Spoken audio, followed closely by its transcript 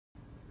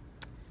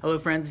Hello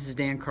friends, this is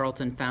Dan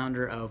Carlton,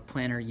 founder of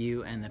Planner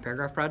U and the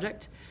Paragraph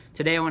Project.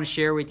 Today I want to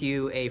share with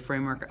you a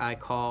framework I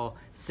call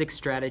 6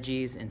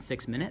 Strategies in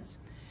 6 Minutes.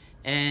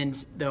 And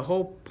the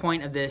whole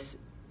point of this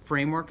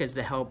framework is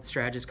to help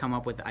strategists come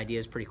up with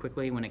ideas pretty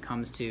quickly when it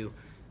comes to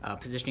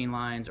positioning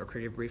lines or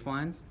creative brief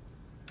lines.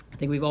 I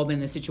think we've all been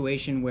in this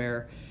situation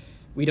where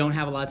we don't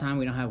have a lot of time,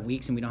 we don't have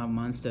weeks, and we don't have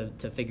months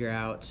to figure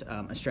out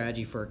a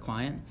strategy for a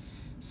client.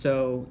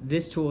 So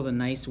this tool is a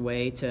nice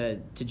way to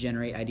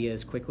generate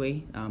ideas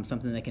quickly,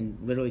 something that can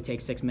literally take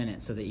 6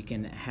 minutes so that you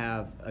can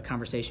have a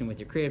conversation with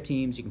your creative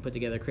teams, you can put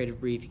together a creative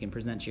brief, you can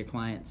present to your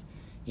clients.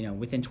 You know,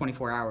 within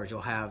 24 hours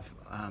you'll have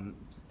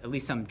at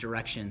least some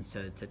directions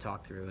to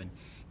talk through and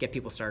get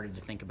people started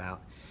to think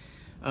about.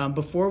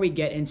 Before we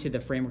get into the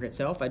framework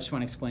itself, I just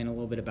want to explain a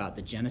little bit about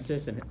the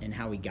genesis and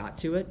how we got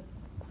to it.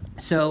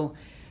 So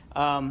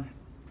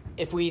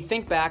if we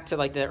think back to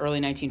like the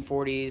early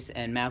 1940s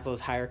and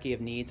Maslow's hierarchy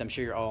of needs, I'm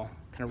sure you're all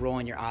kind of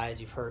rolling your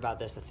eyes. You've heard about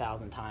this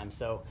 1,000 times.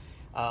 So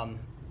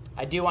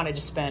I do want to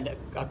just spend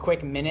a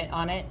quick minute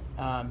on it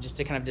just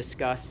to kind of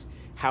discuss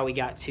how we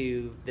got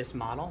to this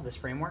model, this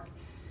framework.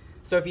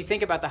 So if you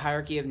think about the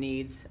hierarchy of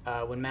needs,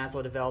 when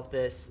Maslow developed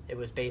this, it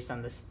was based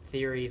on this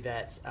theory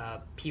that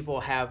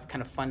people have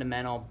kind of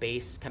fundamental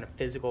base kind of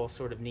physical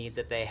sort of needs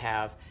that they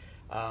have.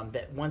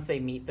 That once they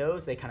meet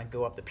those, they kind of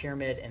go up the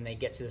pyramid and they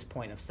get to this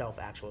point of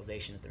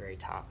self-actualization at the very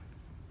top.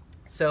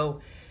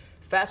 So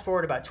fast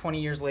forward about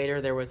 20 years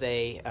later, there was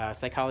a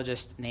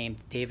psychologist named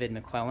David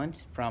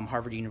McClelland from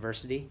Harvard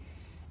University,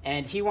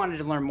 and he wanted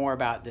to learn more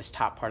about this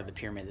top part of the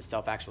pyramid, the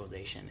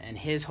self-actualization. And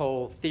his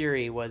whole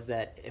theory was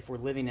that if we're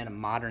living in a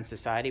modern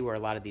society where a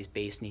lot of these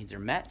base needs are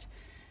met,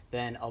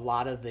 then a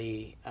lot of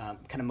the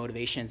kind of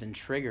motivations and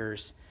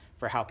triggers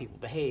for how people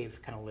behave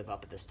kind of live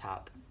up at this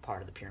top part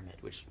of the pyramid,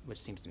 which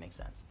seems to make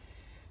sense.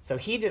 So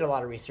he did a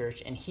lot of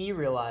research, and he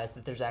realized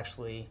that there's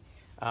actually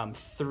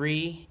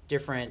 3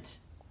 different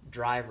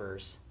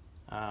drivers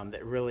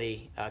that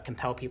really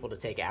compel people to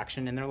take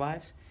action in their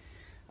lives.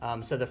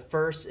 So the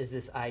first is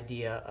this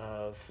idea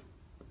of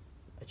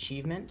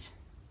achievement.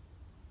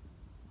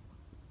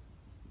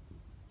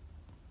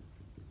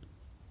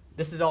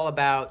 This is all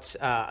about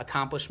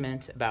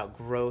accomplishment, about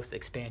growth,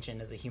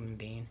 expansion as a human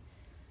being.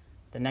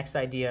 The next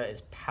idea is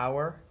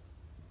power.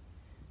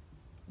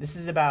 This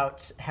is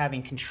about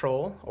having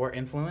control or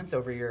influence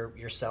over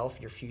yourself,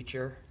 your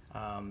future,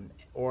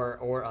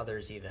 or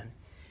others even.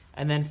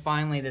 And then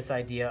finally, this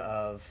idea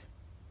of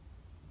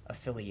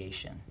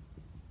affiliation.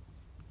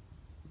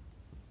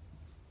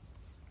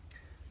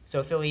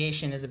 So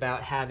affiliation is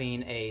about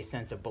having a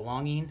sense of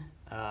belonging,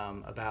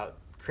 about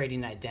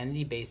creating an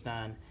identity based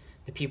on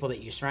the people that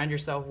you surround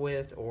yourself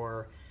with,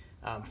 or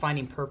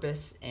finding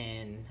purpose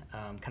in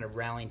kind of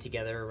rallying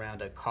together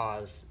around a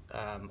cause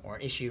or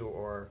an issue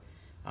or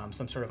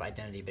some sort of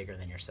identity bigger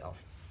than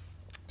yourself.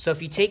 So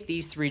if you take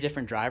these 3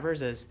 different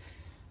drivers as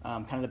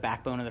kind of the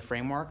backbone of the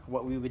framework,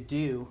 what we would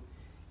do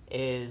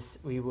is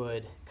we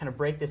would kind of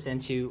break this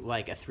into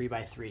like a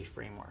 3x3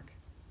 framework,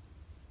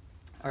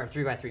 or a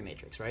 3x3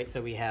 matrix, right?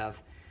 So we have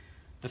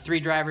the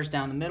 3 drivers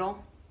down the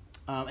middle,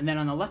 and then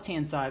on the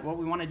left-hand side, what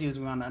we want to do is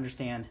we want to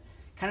understand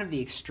kind of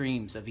the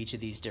extremes of each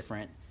of these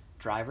different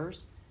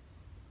drivers.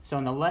 So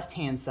on the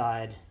left-hand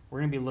side, we're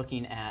going to be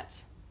looking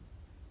at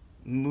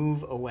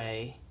move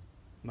away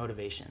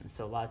motivation.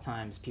 So a lot of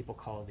times people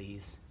call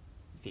these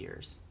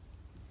fears.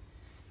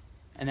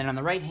 And then on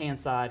the right-hand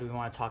side, we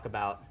want to talk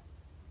about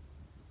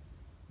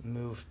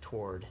move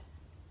toward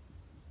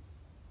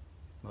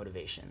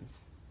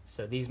motivations.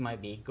 So these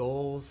might be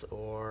goals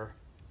or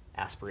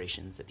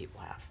aspirations that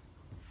people have.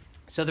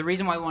 So the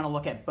reason why we want to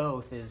look at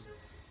both is,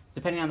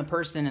 depending on the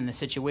person and the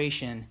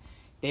situation,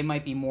 they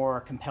might be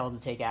more compelled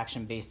to take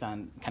action based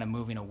on kind of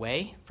moving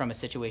away from a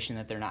situation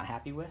that they're not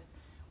happy with,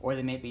 or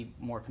they may be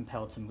more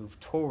compelled to move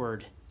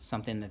toward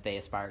something that they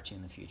aspire to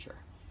in the future.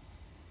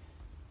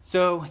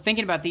 So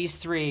thinking about these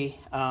 3,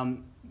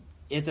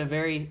 it's a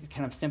very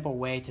kind of simple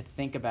way to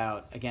think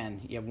about,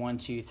 again, you have 1,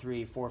 2,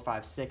 3, 4,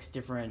 5, 6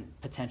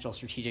 different potential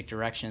strategic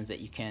directions that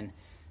you can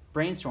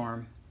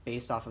brainstorm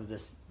based off of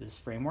this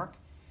framework.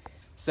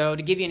 So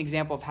to give you an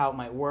example of how it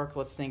might work,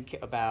 let's think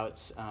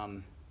about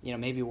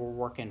maybe we're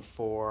working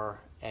for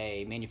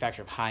a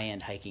manufacturer of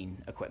high-end hiking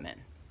equipment.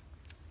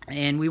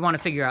 And we want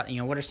to figure out,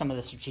 what are some of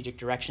the strategic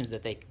directions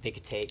that they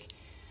could take.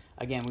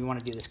 Again, we want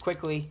to do this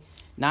quickly,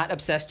 not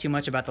obsess too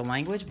much about the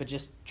language, but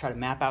just try to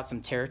map out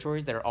some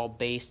territories that are all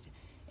based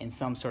in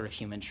some sort of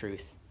human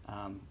truth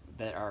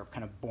that are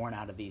kind of born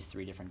out of these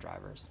 3 different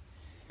drivers.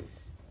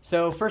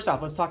 So first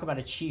off, let's talk about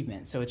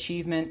achievement. So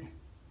achievement,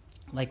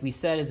 like we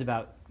said, is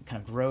about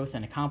kind of growth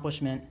and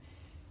accomplishment.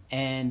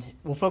 And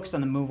we'll focus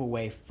on the move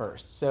away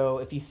first. So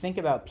if you think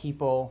about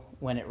people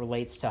when it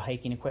relates to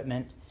hiking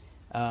equipment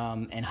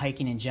and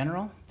hiking in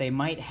general, they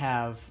might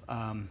have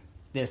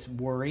this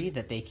worry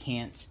that they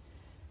can't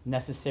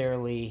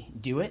necessarily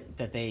do it,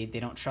 that they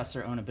don't trust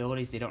their own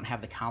abilities, they don't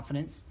have the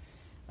confidence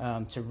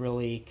to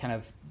really kind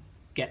of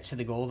get to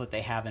the goal that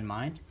they have in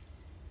mind.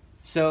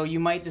 So you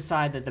might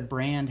decide that the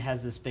brand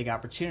has this big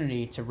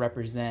opportunity to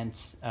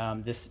represent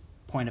this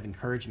point of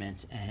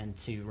encouragement and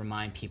to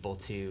remind people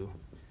to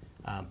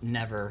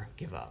never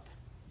give up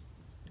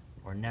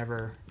or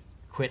never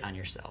quit on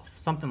yourself,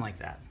 something like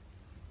that.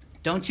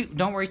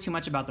 Don't worry too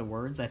much about the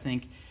words. I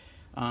think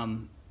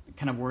kind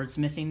of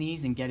wordsmithing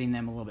these and getting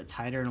them a little bit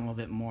tighter and a little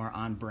bit more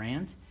on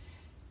brand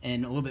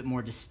and a little bit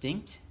more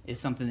distinct is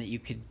something that you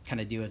could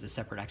kind of do as a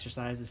separate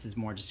exercise. This is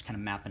more just kind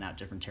of mapping out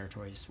different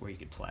territories where you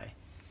could play.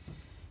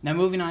 Now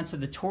moving on to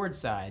the toward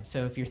side.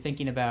 So if you're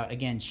thinking about,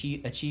 again,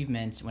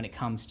 achievement when it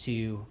comes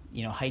to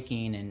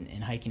hiking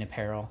and hiking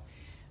apparel,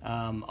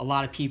 a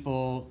lot of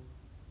people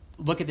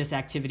look at this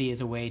activity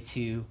as a way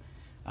to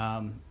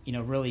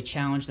really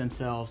challenge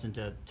themselves and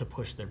to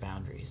push their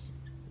boundaries.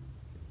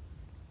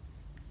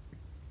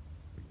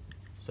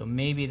 So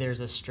maybe there's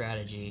a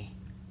strategy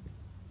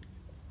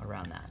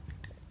around that.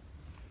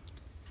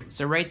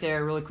 So right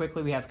there, really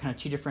quickly, we have kind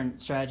of two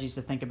different strategies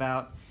to think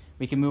about.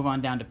 We can move on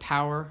down to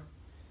power.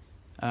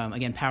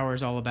 Again, power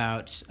is all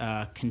about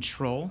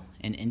control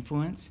and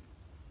influence.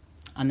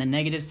 On the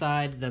negative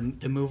side,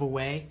 the move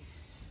away.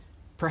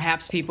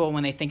 Perhaps people,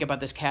 when they think about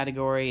this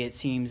category, it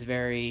seems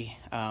very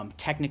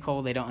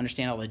technical. They don't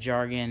understand all the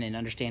jargon and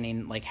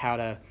understanding like how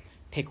to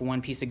pick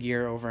one piece of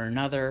gear over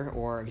another,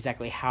 or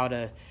exactly how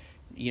to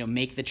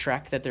make the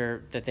trek that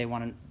they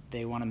want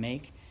to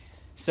make.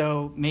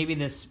 So maybe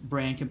this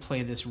brand could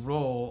play this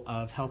role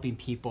of helping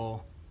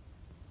people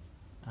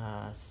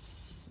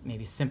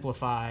maybe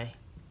simplify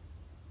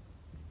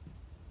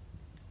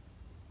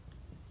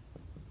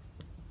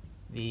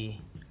the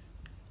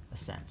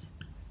ascent.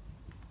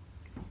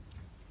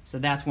 So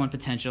that's one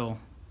potential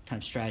kind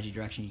of strategy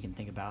direction you can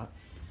think about.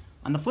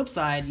 On the flip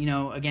side,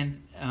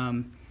 again,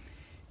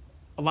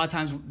 a lot of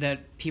times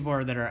that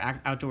people that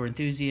are outdoor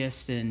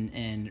enthusiasts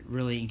and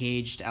really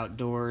engaged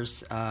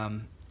outdoors,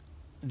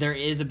 there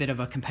is a bit of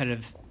a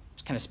competitive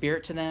kind of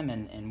spirit to them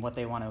and what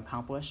they want to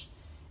accomplish,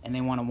 and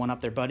they want to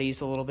one-up their buddies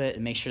a little bit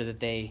and make sure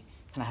that they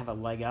kind of have a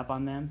leg up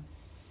on them.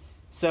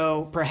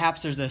 So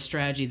perhaps there's a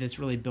strategy that's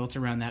really built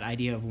around that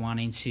idea of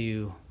wanting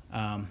to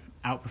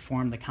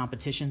outperform the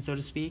competition, so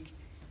to speak.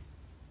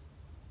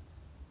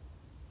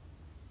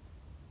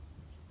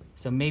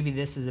 So maybe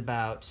this is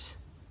about,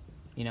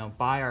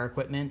 buy our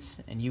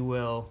equipment and you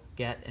will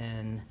get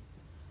an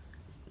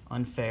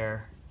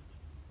unfair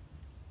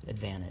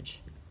advantage.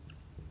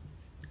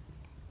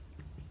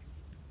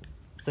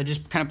 So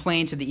just kind of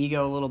playing to the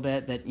ego a little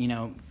bit that,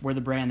 we're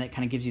the brand that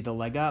kind of gives you the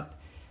leg up.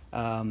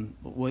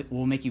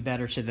 We'll make you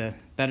better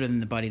than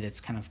the buddy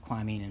that's kind of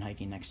climbing and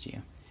hiking next to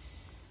you.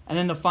 And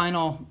then the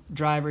final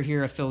driver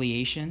here,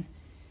 affiliation.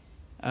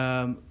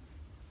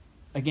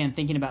 Again,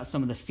 thinking about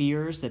some of the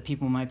fears that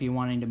people might be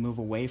wanting to move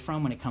away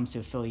from when it comes to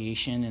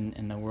affiliation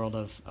in the world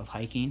of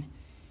hiking.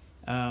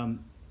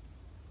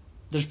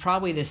 There's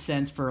probably this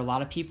sense for a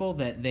lot of people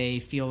that they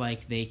feel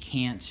like they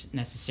can't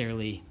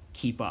necessarily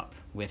keep up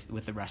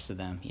with the rest of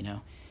them,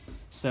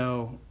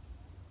 So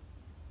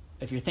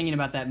if you're thinking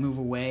about that move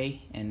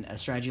away and a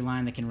strategy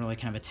line that can really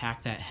kind of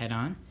attack that head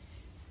on,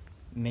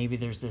 maybe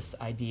there's this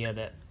idea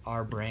that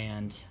our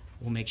brand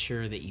will make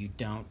sure that you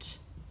don't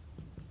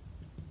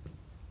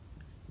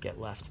get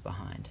left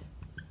behind.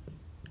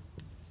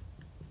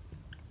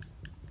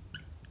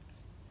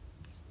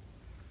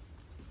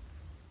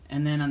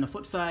 And then on the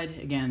flip side,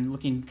 again,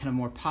 looking kind of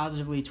more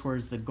positively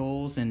towards the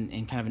goals and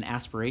kind of an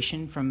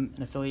aspiration from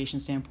an affiliation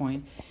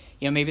standpoint.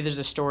 Maybe there's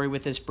a story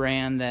with this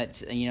brand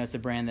that, it's a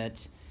brand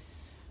that,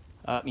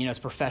 it's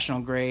professional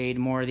grade,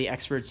 more of the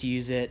experts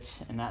use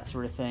it and that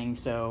sort of thing.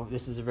 So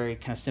this is a very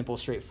kind of simple,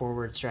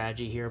 straightforward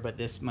strategy here, but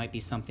this might be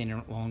something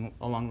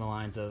along the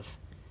lines of,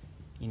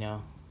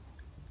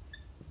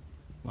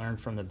 learn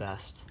from the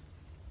best.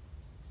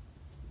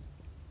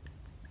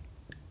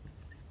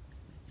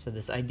 So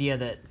this idea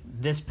that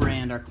this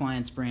brand, our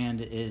client's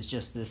brand, is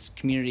just this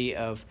community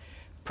of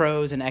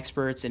pros and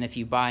experts, and if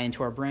you buy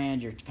into our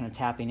brand, you're kind of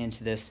tapping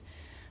into this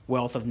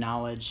wealth of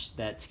knowledge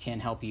that can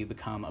help you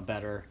become a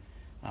better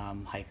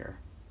hiker.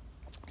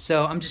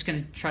 So I'm just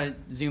going to try to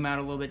zoom out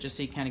a little bit just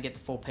so you kind of get the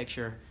full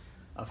picture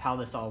of how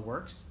this all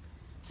works.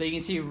 So you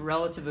can see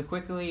relatively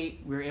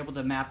quickly, we were able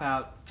to map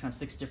out kind of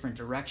 6 different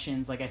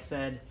directions. Like I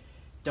said,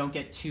 don't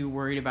get too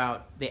worried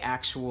about the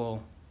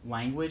actual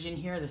language in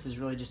here. This is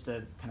really just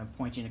to kind of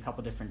point you in a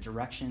couple different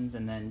directions,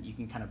 and then you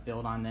can kind of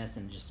build on this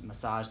and just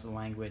massage the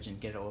language and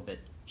get it a little bit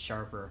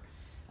sharper.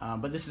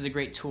 But this is a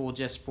great tool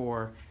just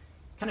for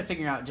kind of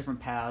figuring out different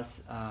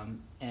paths,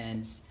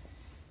 and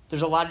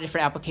there's a lot of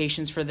different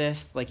applications for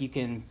this. Like, you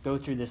can go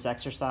through this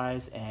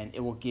exercise and it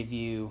will give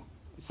you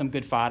some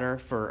good fodder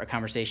for a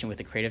conversation with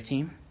the creative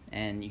team,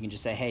 and you can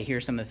just say, hey,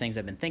 here's some of the things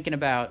I've been thinking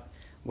about.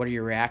 What are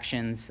your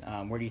reactions?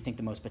 Where do you think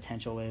the most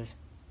potential is?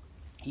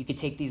 You could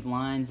take these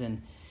lines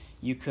and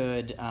you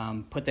could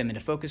put them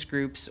into focus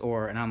groups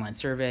or an online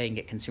survey and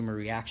get consumer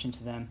reaction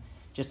to them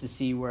just to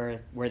see where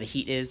the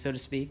heat is, so to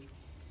speak.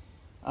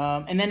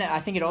 And then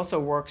I think it also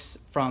works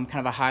from kind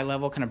of a high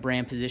level, kind of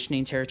brand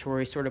positioning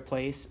territory sort of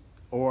place,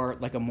 or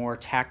like a more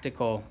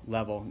tactical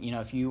level.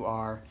 If you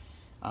are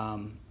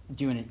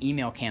doing an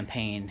email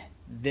campaign,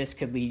 this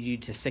could lead you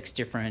to 6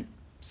 different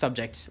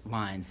subject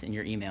lines in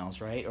your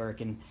emails, right? Or it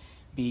can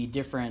be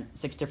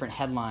six different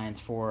headlines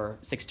for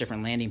 6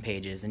 different landing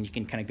pages, and you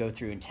can kind of go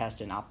through and test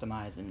and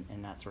optimize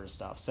and that sort of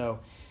stuff. So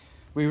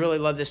we really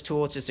love this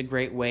tool. It's just a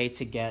great way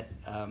to get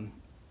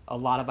a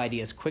lot of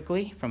ideas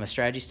quickly from a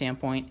strategy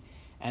standpoint,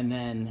 and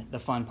then the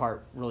fun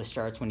part really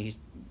starts when you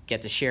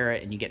get to share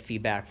it and you get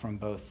feedback from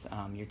both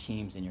your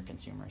teams and your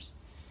consumers.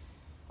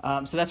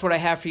 So that's what I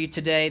have for you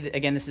today.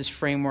 Again, this is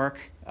Framework.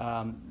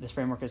 This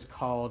framework is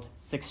called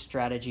 6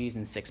 Strategies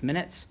in 6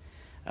 Minutes.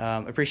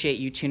 Appreciate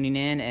you tuning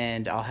in,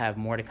 and I'll have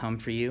more to come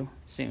for you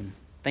soon.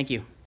 Thank you.